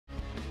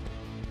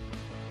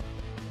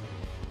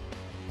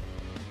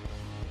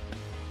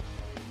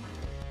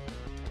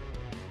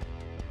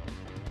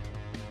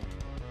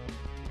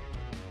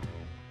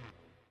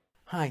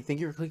Hi, thank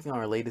you for clicking on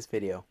our latest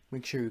video.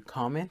 Make sure you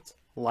comment,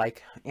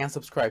 like, and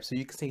subscribe so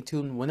you can stay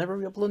tuned whenever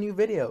we upload new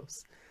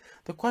videos.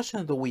 The question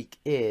of the week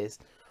is,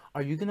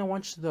 are you gonna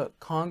watch the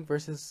Kong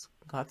vs.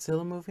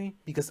 Godzilla movie?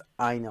 Because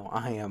I know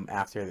I am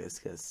after this,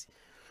 because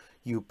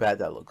you bet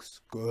that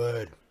looks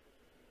good.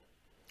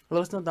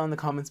 Let us know down in the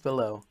comments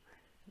below.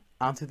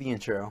 On to the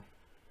intro.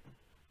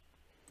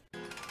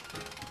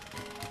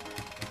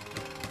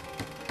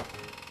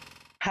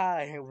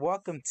 Hi,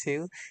 welcome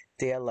to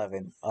day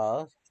 11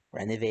 of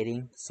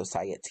Renovating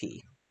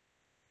Society.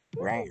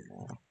 Right.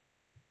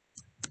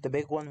 The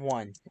big one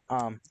won.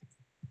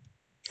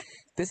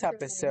 This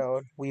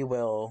episode we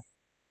will.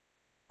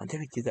 When did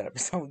we do that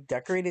episode?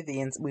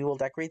 We will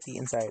decorate the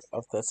inside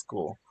of the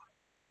school.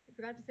 I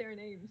forgot to say our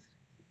names.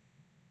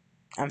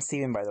 I'm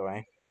Steven, by the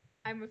way.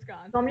 I'm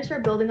Muskan. Want me to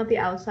start building up the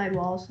outside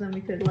wall so then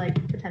we could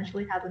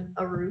potentially have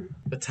a roof?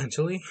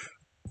 Potentially?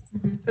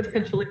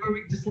 Potentially, or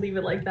we just leave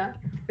it like that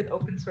with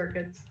open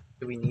circuits.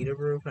 Do we need a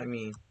roof? I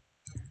mean,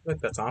 look,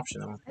 that's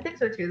optional. I think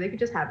so too. They could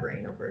just have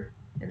rain over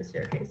in the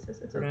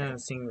staircases. It's okay. We're gonna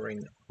sing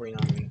rain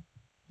on me.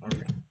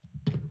 Alright.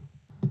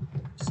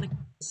 It's like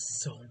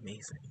so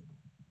amazing.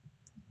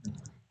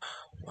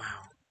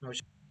 Wow.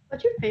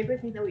 What's your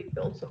favorite thing that we've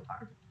built so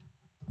far?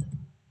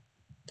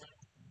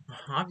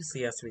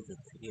 Obviously, it has to be the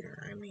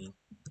theater. I mean,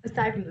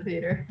 aside from the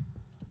theater.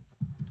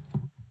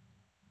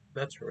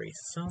 That's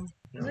racism.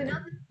 No. We know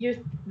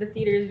that the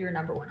theater is your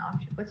number one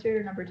option. What's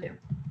your number two?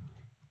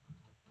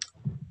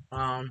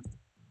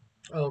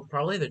 Oh,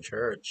 probably the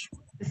church.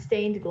 The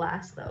stained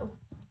glass, though.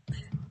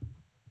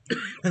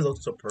 It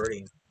looks so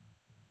pretty.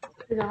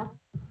 Is it off?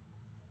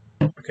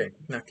 Okay,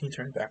 now can you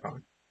turn it back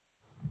on?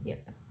 Yeah.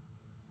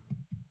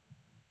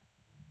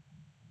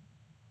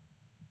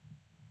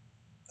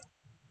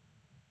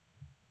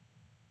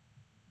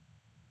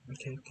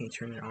 Okay, can you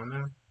turn it on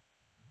now?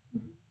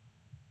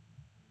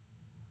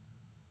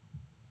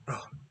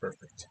 Oh,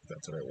 perfect.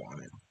 That's what I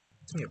wanted.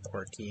 It's gonna be a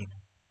quirky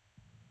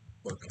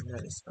look, and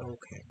that is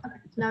okay. Okay,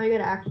 so now we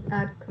gotta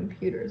add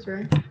computers,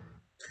 right?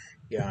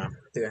 Yeah,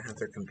 they have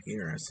their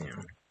computers,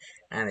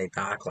 and they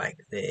talk like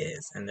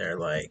this, and they're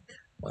like,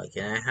 "What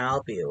can I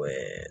help you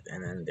with?"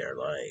 And then they're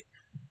like,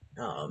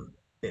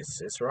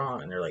 this is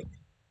wrong," and they're like,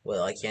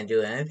 "Well, I can't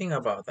do anything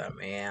about that,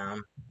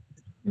 ma'am."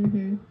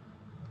 Mm-hmm.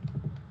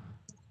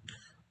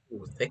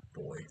 Ooh, thick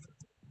boy.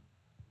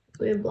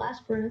 So we have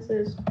blast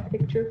furnaces,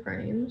 picture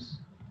frames.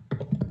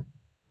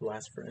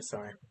 Blast furnace,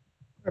 sorry.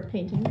 Or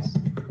paintings.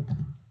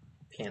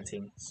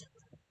 Paintings.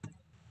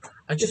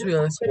 I just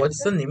realized,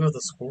 what's the name of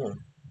the school?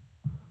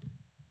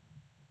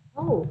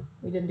 Oh,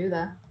 we didn't do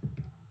that.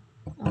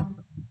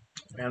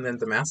 And then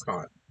the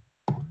mascot.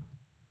 The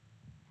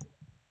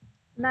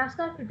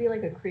mascot could be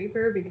like a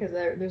creeper because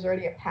there's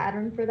already a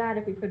pattern for that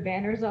if we put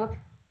banners up.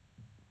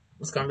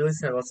 Muskan really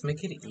said, let's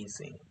make it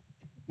easy.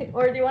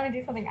 Or do you want to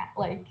do something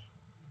like...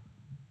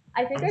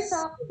 I think I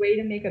saw a way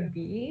to make a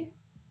bee.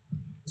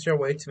 Is there a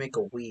way to make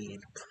a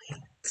weed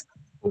plant?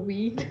 A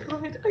weed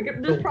plant?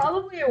 There's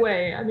probably a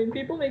way. I mean,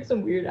 people make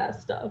some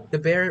weird-ass stuff. The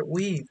Barrett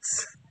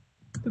weeds.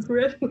 The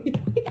Barrett weeds.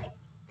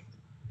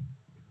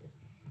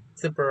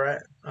 The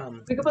Barrett,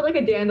 We could put like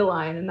a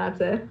dandelion and that's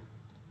it.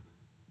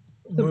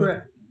 The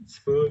Barrett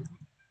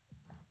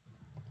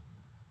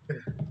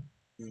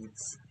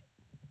weeds.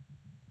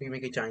 We can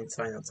make a giant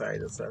sign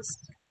outside that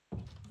says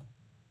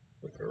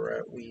the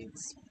Barrett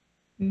weeds.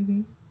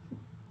 Mm-hmm.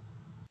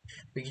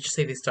 We could just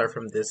say they start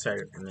from this side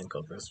and then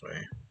go this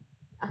way.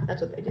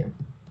 That's what they do.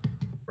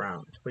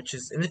 Round, which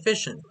is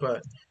inefficient,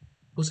 but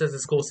who says the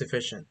school is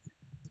efficient?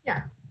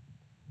 Yeah.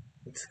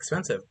 It's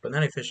expensive, but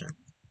not efficient.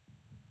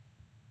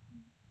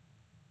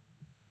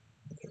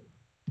 Okay.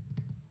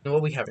 You know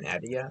what we haven't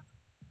added yet?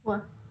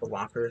 What? The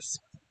lockers.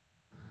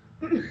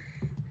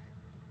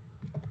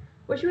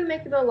 What should we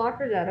make the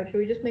lockers out of? Should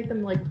we just make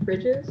them like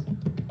fridges?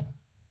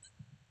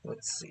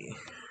 Let's see.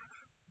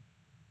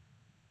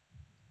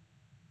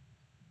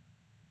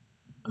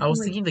 I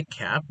was thinking the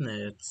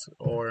cabinets,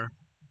 or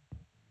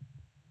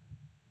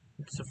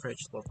what's the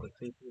fridge look like?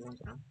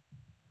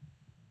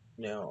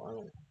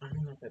 No, I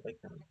don't know if I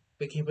like them.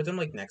 But can you put them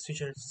like next to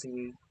each other to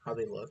see how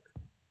they look?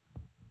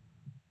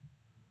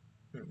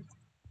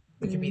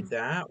 It could be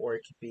that, or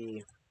it could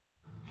be...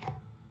 I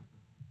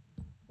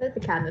think the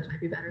cabinets might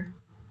be better.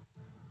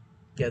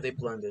 Yeah, they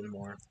blend in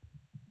more.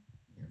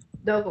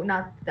 Though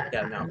not that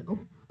yeah, kind, no.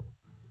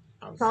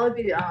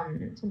 Probably be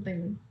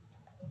something...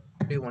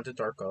 Do you want the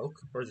dark oak?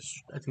 Or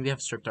I think they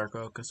have stripped dark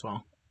oak as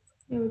well.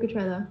 Yeah, we could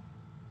try that.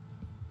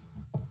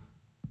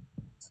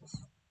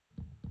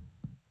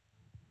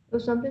 So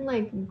something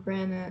like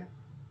granite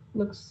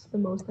looks the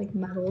most like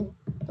metal.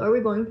 So are we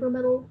going for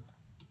metal?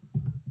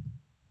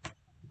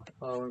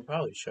 Oh, we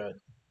probably should.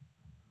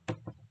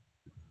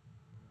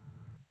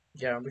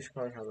 Yeah, we should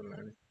probably have them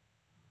in.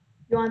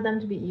 You want them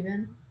to be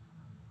even?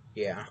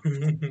 Yeah.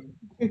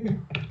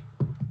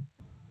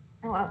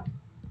 Oh wow.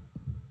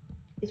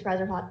 These fries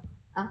are hot.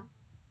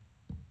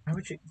 Why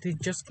would you? They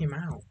just came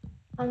out.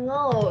 Oh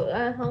no,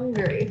 I'm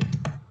hungry.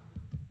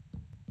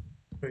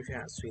 But if you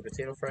have sweet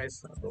potato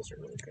fries, those are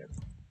really good.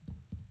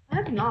 I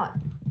have not.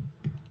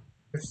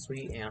 They're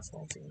sweet and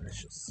salty, and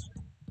it's just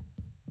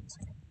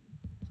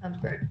Sounds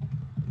great.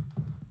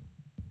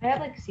 I have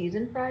like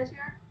seasoned fries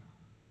here.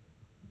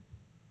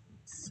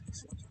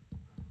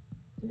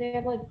 Do they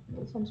have like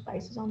some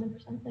spices on them or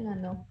something? I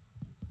don't know.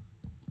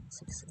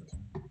 seasoned,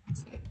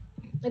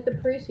 Like the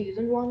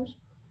pre-seasoned ones.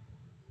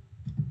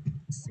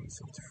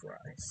 seasoned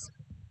fries.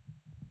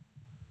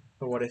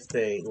 But what if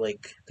they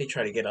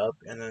try to get up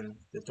and then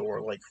the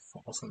door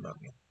falls on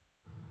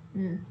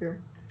them?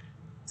 Sure.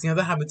 See,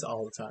 that happens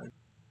all the time.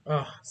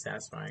 Oh,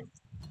 satisfying.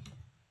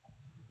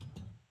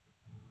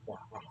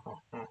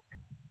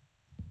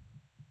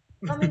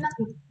 I mean,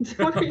 that's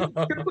what are you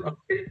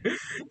doing?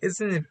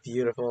 Isn't it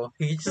beautiful?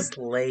 He could just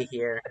lay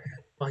here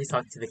while he's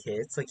talking to the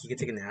kids. Like he could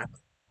take a nap.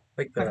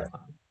 Like Kind the of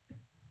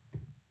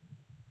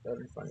that'd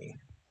be funny.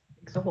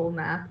 takes a whole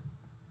nap.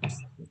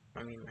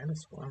 I mean, might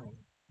as well.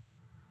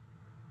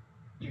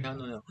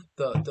 No.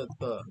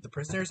 The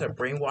prisoners are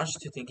brainwashed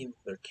to thinking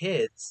they're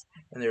kids,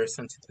 and they're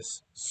sent to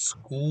this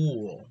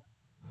school,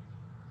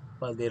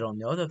 but they don't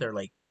know that they're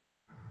like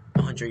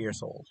 100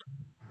 years old.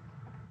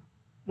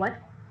 What?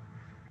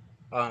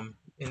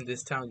 In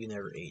this town, you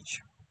never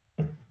age.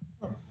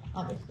 Oh,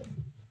 obviously.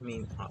 I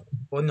mean,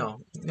 well, no.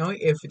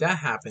 If that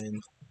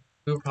happened,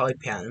 we would probably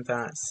patent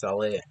that,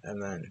 sell it,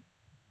 and then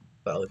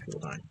let other people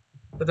die.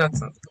 But that's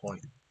not the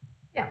point.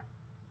 Yeah.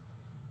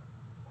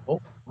 Oh,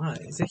 why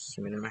is it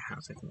humid in my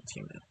house? I think it's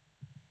humid.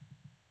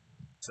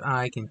 So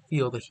I can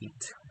feel the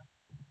heat.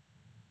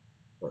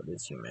 Well, it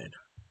is humid.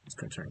 It's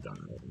gonna turn down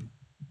a little.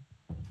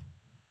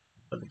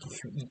 But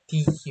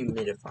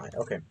dehumidify.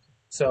 Okay,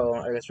 so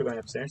I guess we're going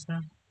upstairs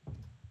now.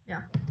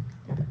 Yeah.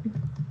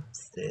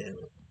 Still.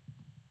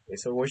 Okay,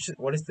 so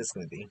what is this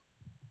gonna be?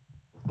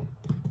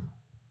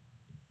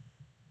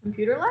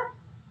 Computer lab?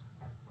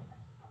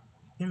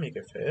 Can you make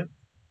it fit?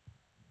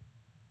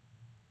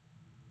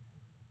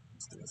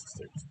 Let's do this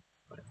upstairs.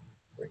 Right,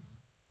 great.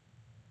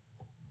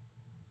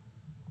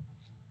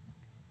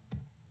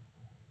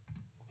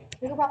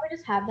 We could probably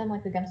just have them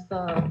like against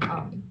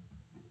the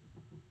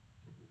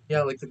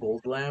Yeah, like the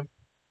gold lab.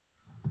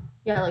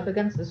 yeah, like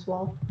against this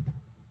wall.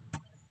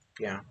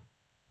 Yeah.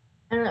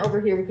 And then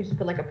over here we could just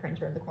put like a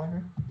printer in the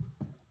corner.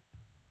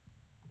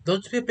 They'll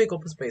just be a big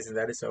open space, and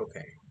that is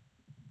okay.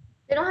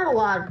 They don't have a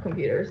lot of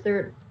computers.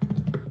 They're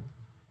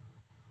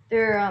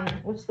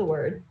what's the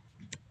word?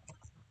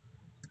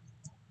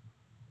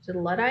 Is it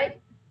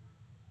Luddite?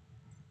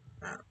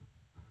 Uh,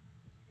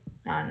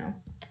 I don't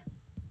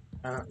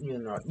know.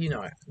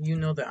 you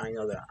know that I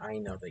know that I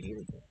know that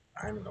you.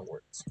 I don't know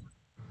words.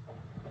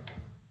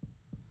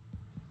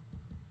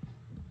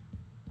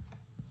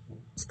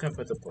 Just gonna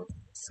put the book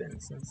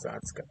since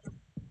that's got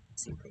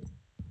sleeping.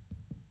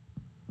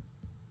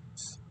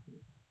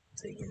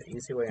 Taking the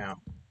easy way out.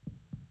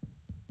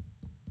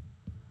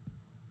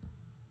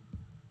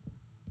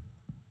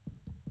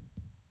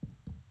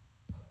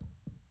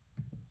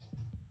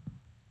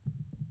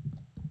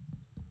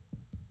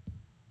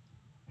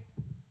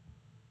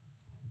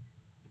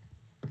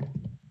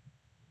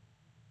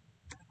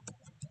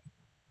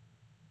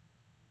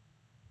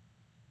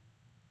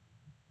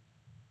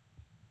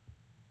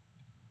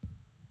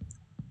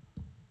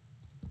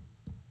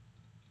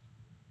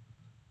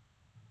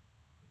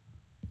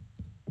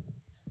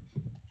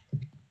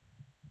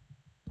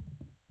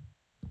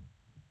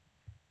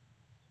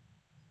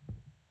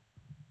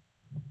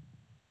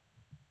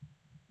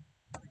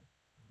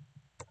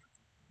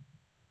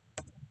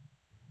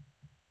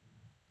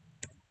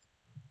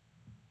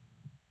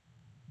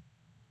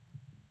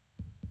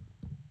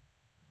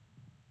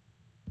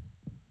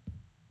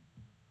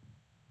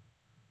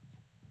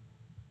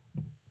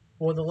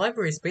 Well, the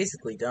library is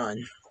basically done.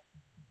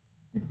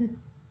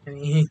 I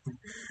mean,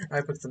 I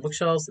put the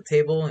bookshelves, the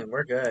table, and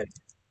we're good.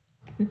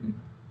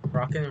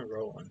 Rocking and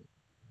rolling.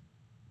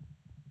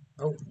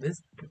 Oh,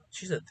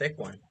 she's a thick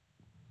one.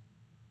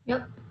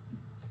 Yep.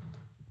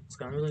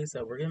 Scott really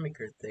said we're gonna make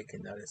her thick,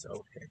 and that is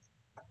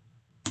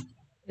okay.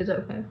 It's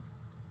okay.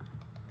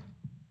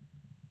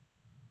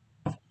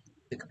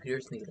 The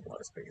computers need a lot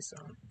of space, so.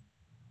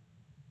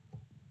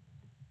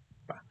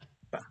 Bah,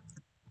 bah,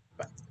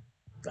 bah,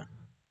 bah,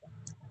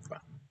 bah,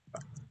 bah,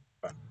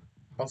 bah.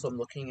 Also, I'm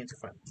looking into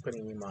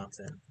putting new mods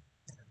in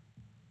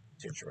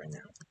Search right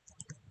now.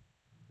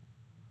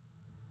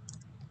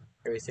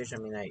 Every station,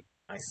 I mean, I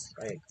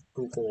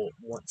Google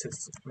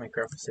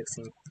Minecraft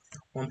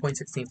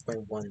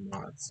 1.16.1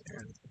 mods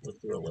and look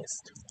through a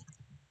list.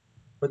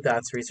 But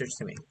that's research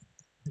to me.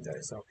 That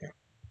is okay.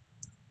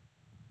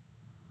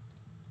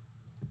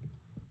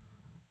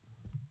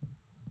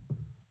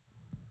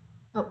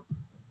 Oh.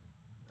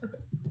 Okay.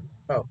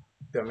 Oh,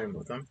 do I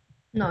remove them?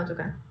 No, it's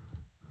okay.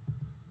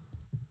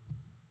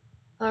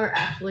 Or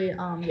actually,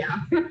 yeah.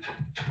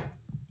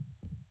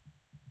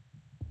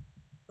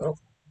 Oh.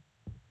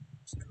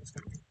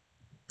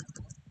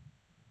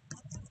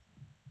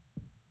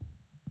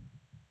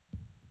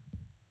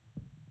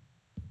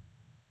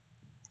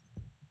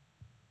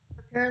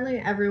 Apparently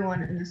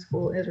everyone in the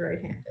school is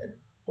right-handed.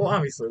 Well,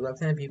 obviously,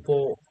 left-handed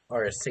people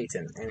are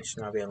Satan and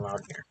should not be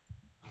allowed here.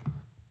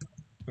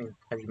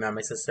 Have you met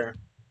my sister?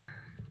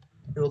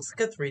 looks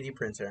like a 3D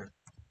printer.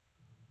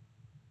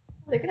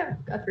 They could have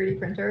a 3D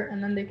printer,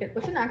 and then they could.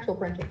 What's an actual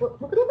printer? What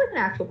could look like an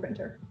actual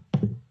printer?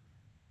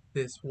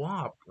 This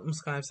WAP.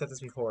 Muskan, I've said this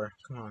before.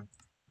 Come on.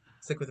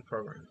 Stick with the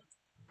program.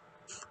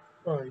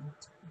 Fine.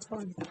 It's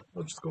fine.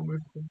 I'll just go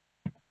move.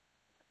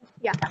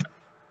 Yeah.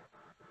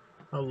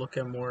 I'll look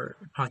at more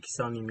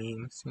Pakistani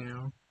memes, you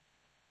know?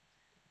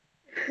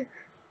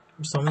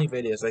 There's so many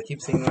videos. I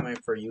keep seeing them on my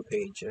For You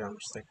page, and I'm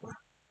just like, wow.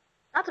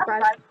 Not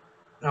surprised.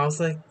 I was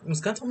like,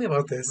 Muskan told me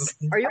about this.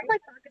 Are you on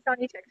like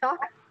Pakistani TikTok?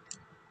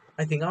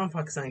 I think I'm on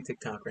Pakistani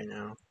TikTok right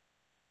now.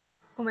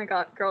 Oh my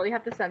god, girl, you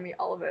have to send me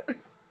all of it.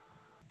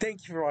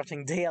 Thank you for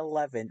watching day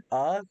 11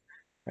 of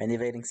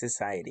Renovating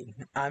Society.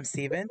 I'm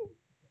Steven.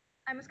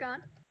 I'm Muskan.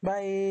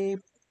 Bye!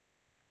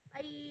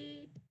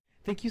 Bye.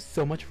 Thank you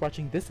so much for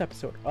watching this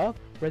episode of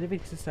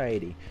Renovating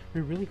Society.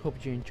 We really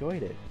hope you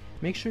enjoyed it.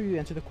 Make sure you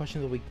answer the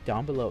question of the week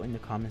down below in the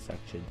comment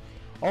section.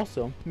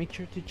 Also, make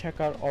sure to check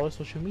out all our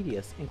social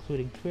medias,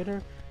 including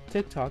Twitter,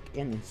 TikTok,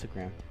 and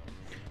Instagram.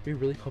 We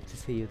really hope to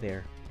see you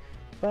there.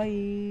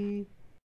 Bye!